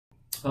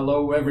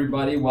Hello,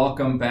 everybody.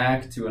 Welcome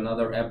back to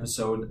another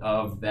episode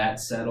of That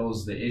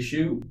Settles the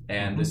Issue.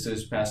 And this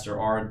is Pastor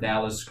R.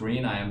 Dallas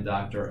Green. I am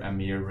Dr.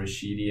 Amir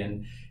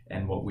Rashidian.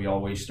 And what we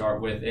always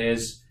start with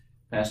is,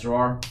 Pastor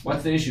R,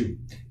 what's the issue?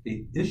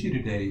 The issue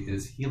today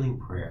is healing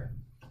prayer.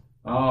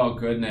 Oh,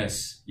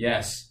 goodness.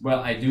 Yes.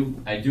 Well, I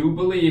do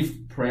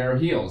believe prayer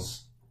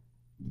heals.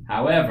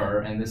 However,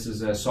 and this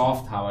is a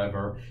soft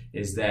however,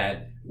 is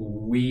that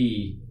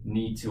we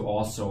need to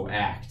also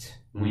act.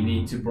 We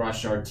need to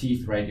brush our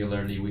teeth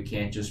regularly. We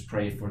can't just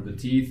pray for the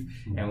teeth,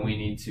 and we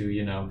need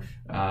to,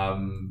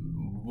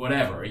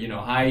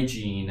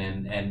 hygiene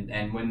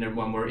and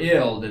when we're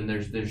ill, then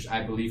there's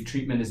I believe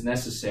treatment is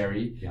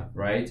necessary. Yeah.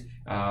 Right.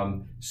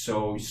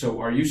 So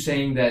are you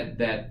saying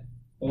that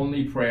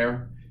only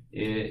prayer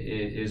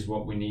is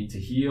what we need to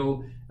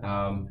heal?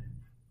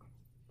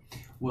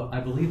 Well, I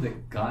believe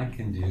that God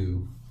can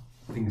do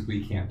things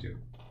we can't do.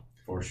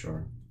 For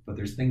sure. But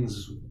there's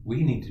things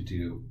we need to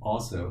do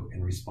also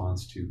in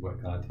response to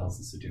what God tells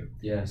us to do.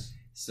 Yes.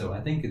 So I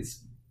think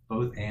it's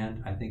both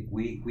and. I think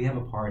we have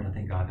a part, and I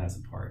think God has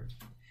a part.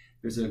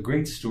 There's a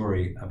great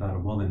story about a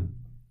woman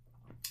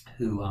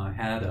who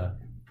had a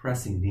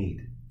pressing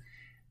need.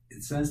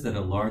 It says that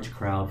a large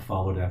crowd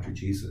followed after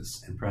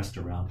Jesus and pressed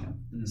around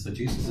him. Mm. So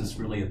Jesus is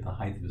really at the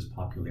height of his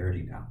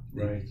popularity now,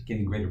 Right.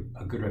 getting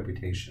a good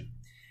reputation.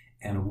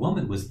 And a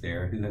woman was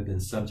there who had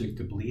been subject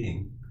to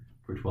bleeding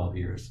for 12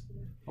 years.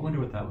 I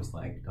wonder what that was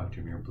like, Dr.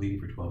 Amir, bleeding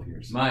for 12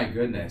 years. My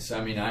goodness.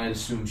 I mean, I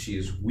assume she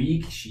is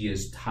weak, she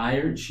is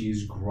tired,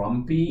 she's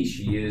grumpy,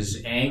 she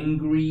is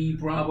angry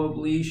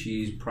probably,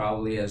 she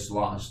probably has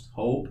lost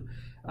hope.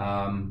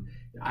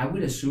 I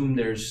would assume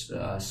there's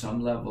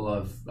some level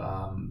of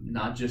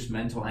not just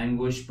mental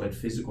anguish, but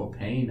physical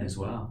pain as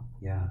well.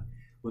 Yeah.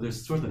 Well,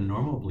 there's sort of the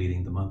normal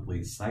bleeding, the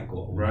monthly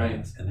cycle.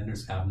 Right. And then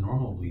there's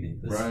abnormal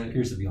bleeding. This Right.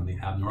 appears to be on the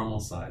abnormal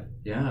side.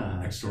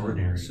 Yeah.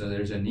 Extraordinary. So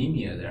there's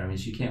anemia there. I mean,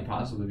 she can't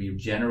possibly be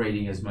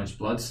generating as much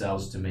blood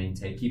cells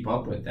to keep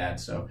up with that.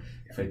 So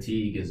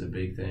fatigue is a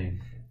big thing.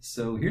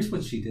 So here's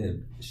what she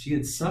did. She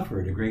had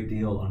suffered a great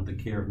deal under the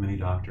care of many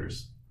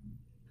doctors.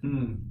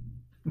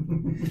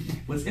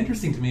 What's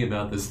interesting to me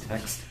about this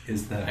text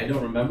is that I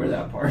don't remember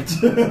that part.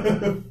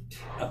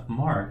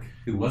 Mark,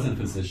 who wasn't a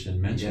physician,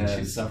 mentioned Yes.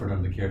 she suffered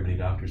under the care of many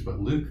doctors, but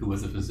Luke, who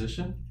was a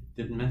physician,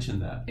 didn't mention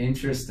that.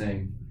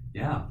 Interesting.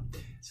 Yeah.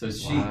 So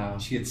Wow.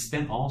 she had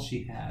spent all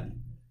she had.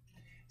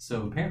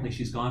 So apparently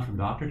she's gone from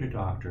doctor to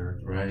doctor,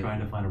 Right. trying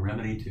to find a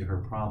remedy to her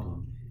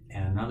problem,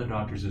 and none of the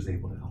doctors is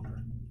able to help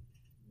her.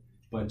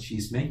 But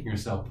she's making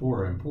herself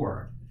poorer and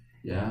poorer.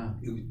 Yeah.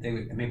 They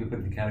would maybe put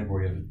it in the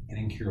category of an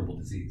incurable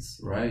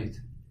disease. Right.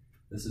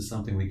 This is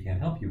something we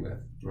can't help you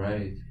with.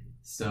 Right.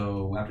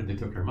 So after they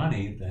took her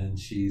money, then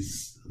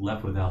she's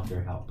left without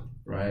their help.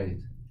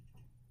 Right.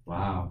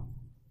 Wow.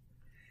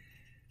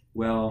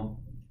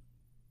 Well,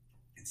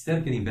 instead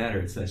of getting better,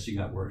 it says she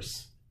got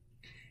worse.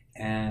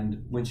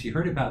 And when she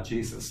heard about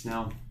Jesus,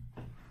 now,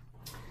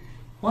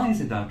 why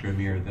is it, Dr.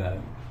 Amir, that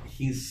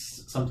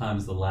he's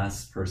sometimes the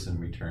last person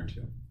we turn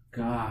to?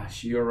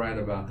 Gosh, you're right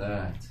about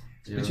that.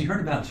 But she heard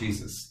about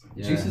Jesus.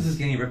 Yes. Jesus is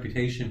gaining a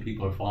reputation.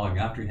 People are following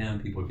after him.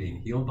 People are being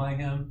healed by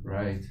him.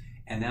 Right.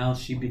 And now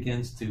she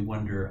begins to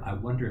wonder, I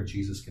wonder if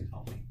Jesus can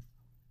help me.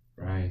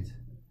 Right.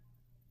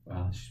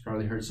 Well, she's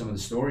probably heard some of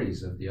the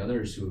stories of the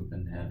others who have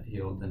been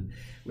healed, and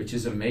which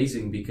is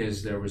amazing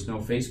because there was no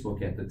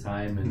Facebook at the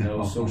time and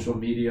no social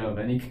media of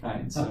any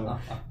kind. So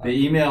the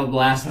email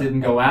blast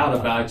didn't go out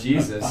about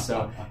Jesus.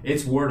 So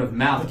it's word of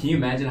mouth. Can you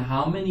imagine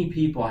how many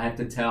people had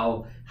to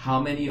tell how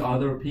many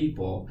other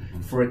people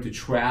for it to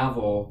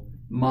travel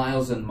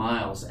miles and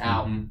miles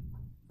out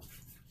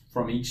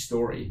from each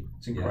story?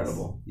 It's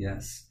incredible.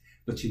 Yes.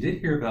 But she did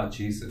hear about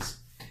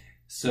Jesus.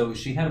 So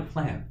she had a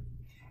plan.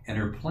 And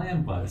her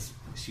plan was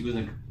she was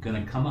going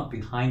to come up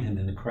behind him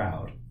in the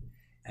crowd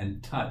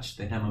and touch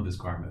the hem of his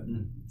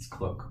garment, his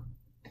cloak.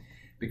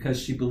 Because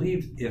she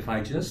believed, if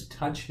I just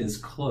touch his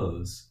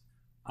clothes,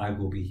 I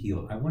will be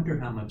healed. I wonder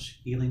how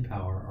much healing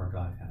power our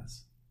God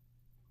has.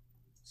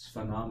 It's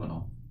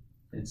phenomenal.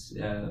 It's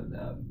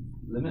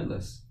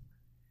limitless.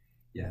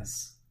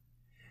 Yes.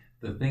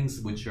 The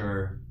things which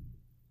are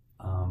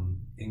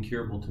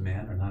incurable to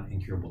man are not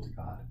incurable to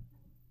God.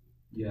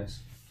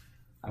 Yes.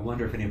 I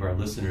wonder if any of our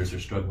listeners are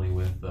struggling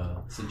with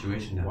the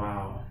situation now.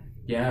 Wow.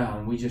 Yeah,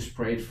 and we just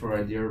prayed for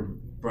a dear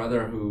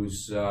brother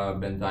who's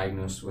been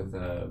diagnosed with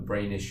a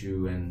brain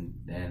issue, and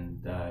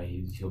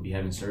he'll be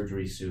having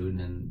surgery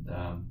soon. And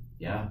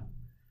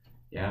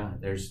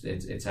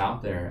it's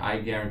out there.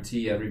 I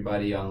guarantee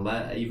everybody,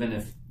 unless even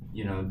if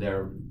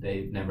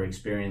they've never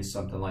experienced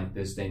something like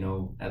this, they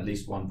know at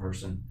least one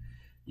person,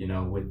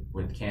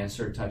 with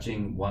cancer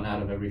touching 1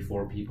 out of every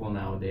 4 people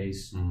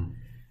nowadays.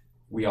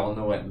 We all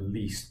know at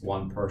least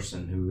one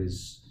person who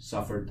has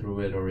suffered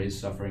through it or is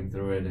suffering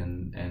through it,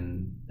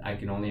 and I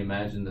can only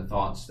imagine the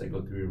thoughts that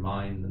go through your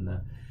mind and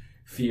the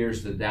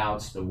fears, the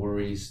doubts, the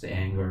worries, the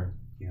anger.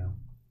 Yeah.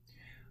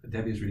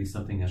 Debbie was reading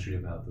something yesterday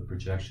about the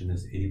projection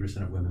is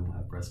 80% of women will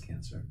have breast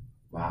cancer.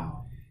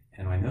 Wow.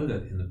 And I know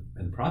that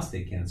in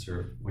prostate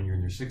cancer, when you're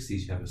in your 60s,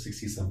 you have a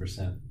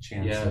 67%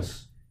 chance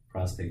of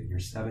prostate. You're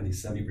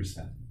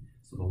 70%.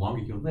 So the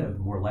longer you live, the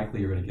more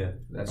likely you're going to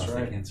get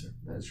prostate cancer.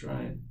 That's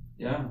right.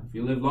 Yeah, if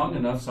you live long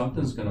enough,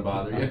 something's going to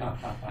bother you.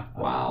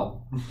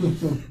 Wow.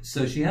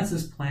 So she has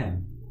this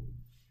plan.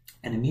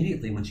 And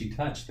immediately when she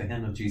touched the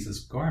hem of Jesus'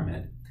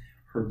 garment,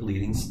 her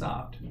bleeding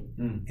stopped.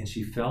 And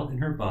she felt in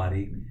her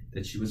body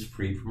that she was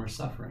freed from her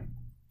suffering.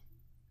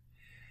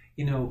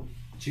 You know,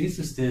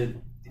 Jesus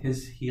did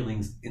his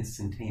healings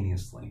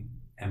instantaneously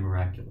and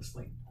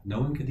miraculously. No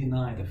one could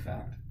deny the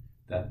fact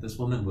that this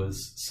woman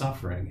was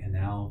suffering, and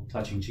now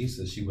touching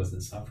Jesus, she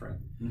wasn't suffering.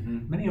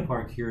 Many of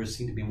our cures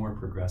seem to be more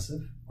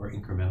progressive or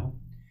incremental,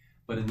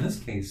 but in this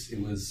case, it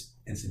was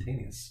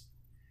instantaneous.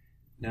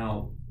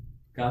 Now,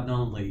 God not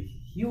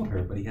only healed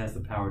her, but he has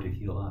the power to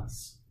heal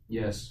us.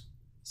 Yes.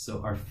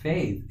 So our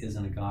faith is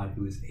in a God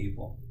who is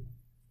able,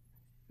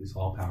 who's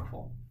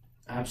all-powerful.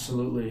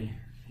 Absolutely.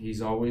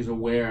 He's always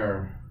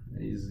aware.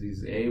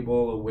 He's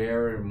able,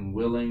 aware, and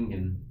willing,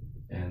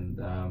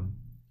 and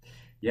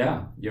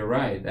yeah, you're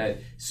right.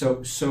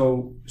 So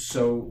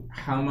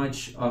how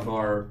much of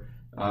our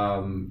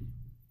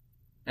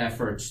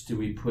efforts do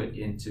we put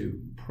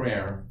into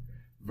prayer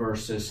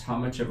versus how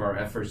much of our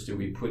efforts do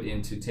we put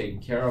into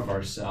taking care of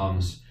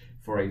ourselves?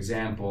 For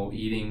example,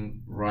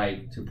 eating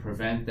right to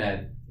prevent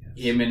that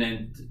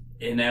imminent,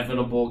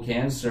 inevitable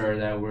cancer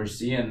that we're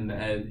seeing.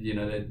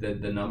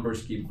 The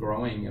numbers keep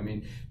growing. I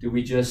mean, do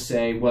we just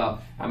say,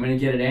 well, I'm going to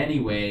get it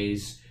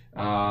anyways,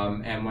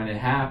 and when it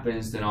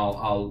happens, then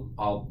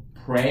I'll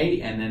pray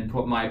and then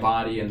put my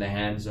body in the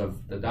hands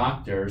of the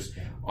doctors.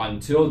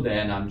 Until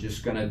then, I'm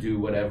just going to do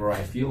whatever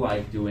I feel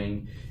like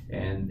doing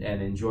and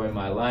enjoy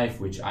my life,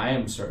 which I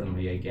am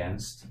certainly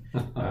against.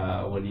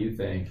 What do you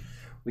think?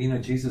 Well, you know,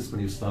 Jesus, when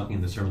he was talking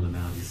in the Sermon on the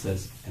Mount, he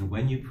says, and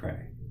when you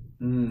pray,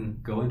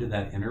 go into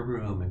that inner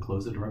room and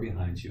close the door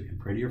behind you and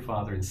pray to your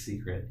Father in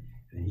secret,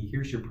 and he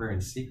hears your prayer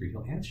in secret.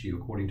 He'll answer you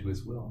according to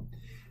his will.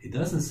 It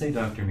doesn't say,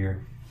 Dr.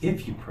 Amir,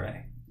 if you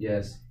pray.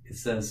 Yes. It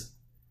says,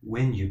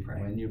 when you pray.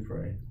 When you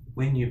pray.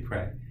 When you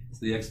pray. So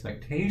the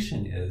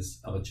expectation is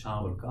of a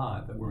child of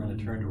God that we're going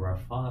to turn to our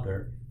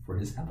Father for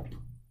his help.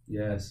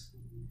 Yes.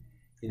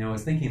 You know, I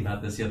was thinking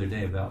about this the other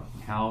day, about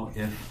how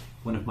if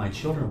one of my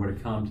children were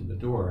to come to the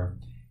door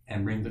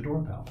and ring the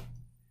doorbell,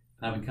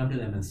 and I would come to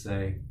them and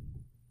say,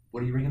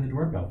 what are you ringing the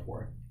doorbell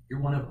for?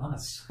 You're one of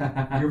us.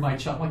 You're my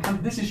child. Well,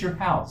 come, this is your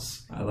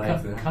house. I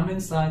like that. Come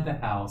inside the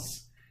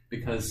house,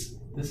 because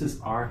this is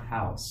our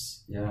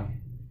house. Yeah.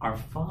 Our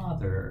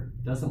Father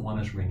doesn't want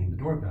us ringing the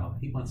doorbell.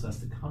 He wants us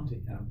to come to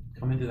him,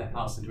 come into the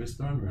house, into his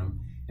throne room,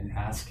 and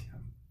ask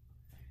him.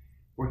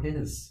 We're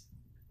his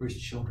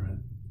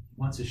children. He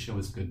wants to show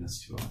his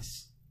goodness to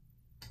us.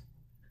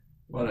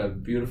 What a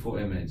beautiful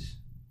image.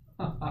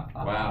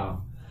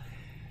 Wow.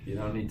 You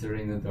don't need to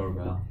ring the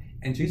doorbell.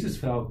 And Jesus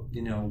felt,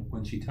 you know,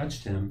 when she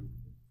touched him,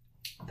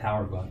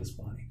 power go out of his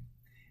body.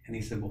 And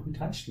he said, well, who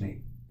touched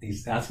me?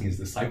 He's asking his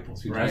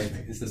disciples, who touched me?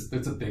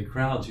 It's a big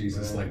crowd,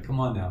 Jesus. Like, come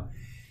on now.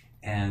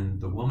 And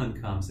the woman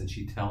comes and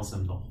she tells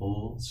him the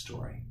whole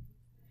story.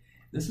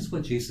 This is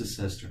what Jesus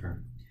says to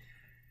her.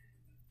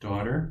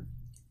 Daughter,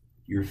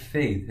 your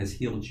faith has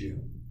healed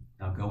you.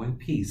 Now go in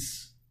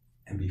peace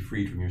and be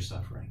freed from your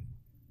suffering.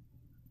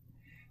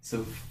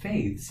 So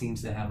faith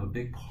seems to have a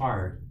big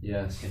part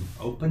in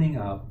opening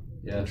up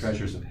the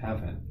treasures of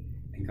heaven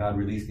and God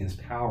releasing his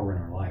power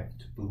in our life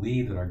to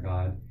believe that our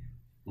God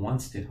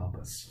wants to help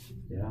us.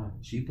 Yeah.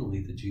 She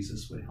believed that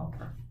Jesus would help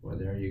her. Well,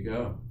 there you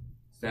go.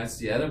 That's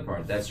the other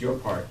part. That's your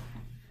part.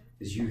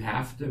 Is you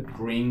have to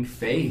bring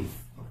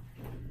faith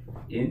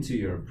into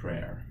your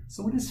prayer.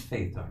 So what is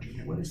faith, Dr.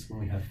 Nick? What is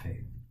when we have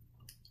faith?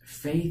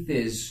 Faith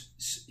is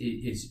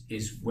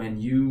when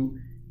you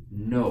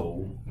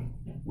know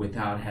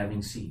without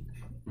having seen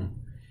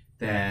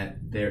that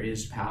there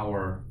is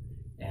power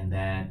and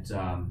that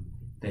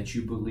that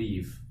you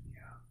believe.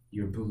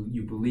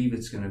 You believe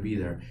it's going to be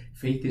there.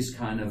 Faith is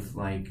kind of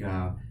like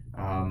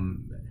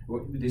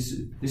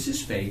this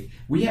is faith.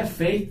 We have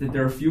faith that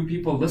there are a few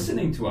people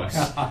listening to us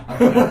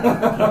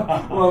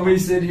when we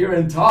sit here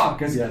and talk,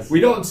 because we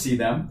don't see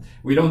them.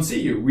 We don't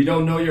see you. We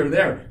don't know you're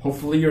there.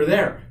 Hopefully you're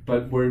there.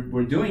 But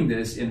we're doing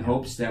this in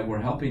hopes that we're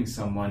helping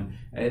someone.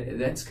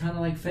 That's kind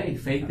of like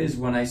faith. Faith is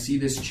when I see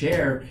this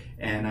chair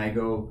and I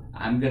go,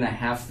 I'm going to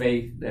have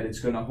faith that it's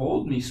going to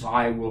hold me, so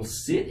I will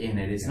sit in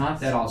it. It's not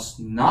that I'll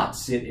not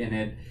sit in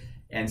it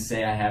and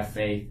say I have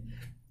faith.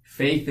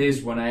 Faith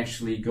is when I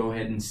actually go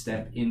ahead and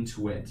step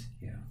into it,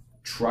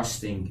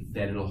 trusting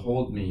that it'll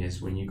hold me.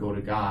 Is when you go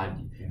to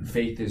God.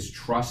 Faith is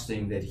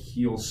trusting that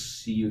he'll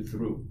see you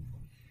through.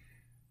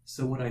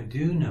 So what I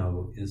do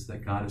know is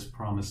that God has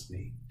promised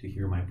me to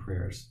hear my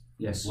prayers.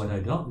 Yes. What I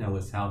don't know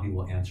is how he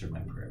will answer my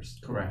prayers.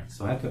 Correct.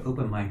 So I have to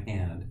open my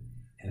hand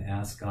and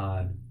ask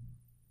God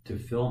to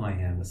fill my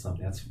hand with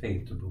something. That's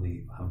faith, to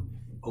believe. I'm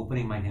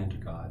opening my hand to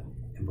God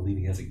and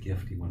believing he has a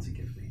gift he wants to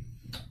give me.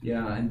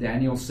 Yeah, and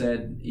Daniel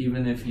said,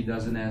 even if he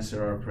doesn't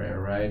answer our prayer,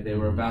 right? They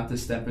were about to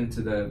step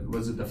into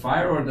was it the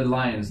fire or the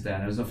lion's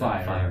den? It was the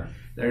fire.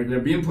 they're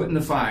being put in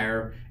the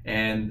fire,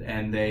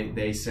 and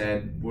they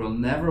said, we'll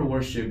never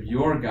worship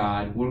your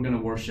God. We're going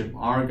to worship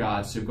our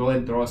God. So go ahead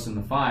and throw us in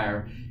the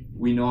fire.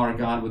 We know our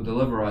God would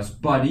deliver us.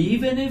 But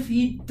even if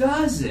he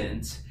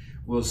doesn't,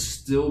 we'll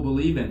still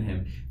believe in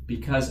him.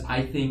 Because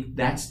I think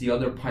that's the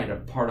other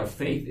part of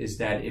faith, is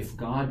that if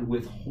God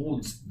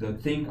withholds the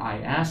thing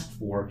I asked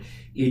for,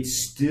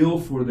 it's still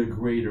for the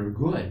greater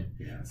good.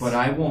 Yes. But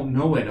I won't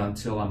know it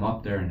until I'm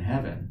up there in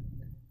heaven.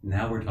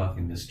 Now we're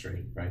talking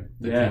mystery, right?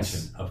 The Yes.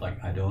 tension of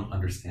like, I don't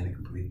understand it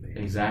completely.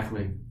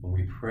 Exactly. When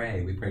we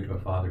pray to a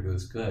Father who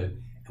is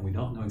good, and we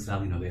don't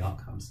exactly know the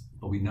outcomes,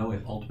 but we know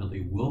it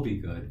ultimately will be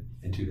good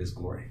and to his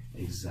glory.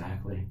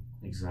 Exactly.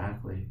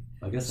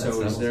 I guess that's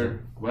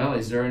So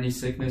is there any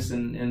sickness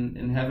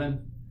in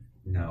heaven?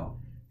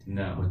 No.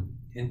 No.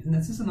 And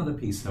this is another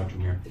piece, Dr.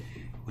 Muir.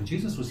 When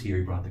Jesus was here,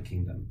 he brought the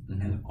kingdom,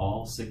 and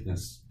all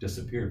sickness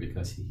disappeared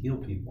because he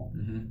healed people.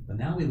 But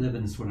now we live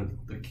in sort of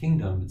the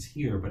kingdom. It's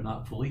here, but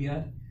not fully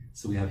yet.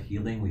 So we have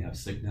healing, we have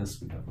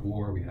sickness, we have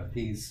war, we have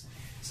peace.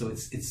 So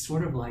it's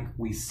sort of like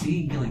we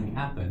see healing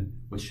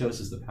happen, which shows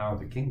us the power of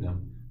the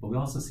kingdom, but we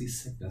also see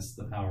sickness,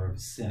 the power of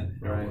sin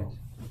in our world.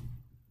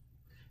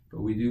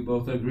 But we do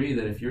both agree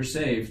that if you're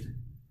saved,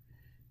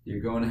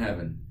 you're going to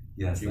heaven.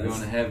 Yes, if you're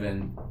going to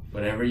heaven,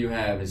 whatever you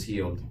have is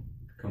healed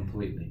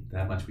completely.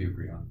 That much we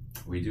agree on.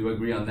 We do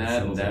agree on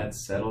that, and that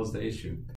settles the issue.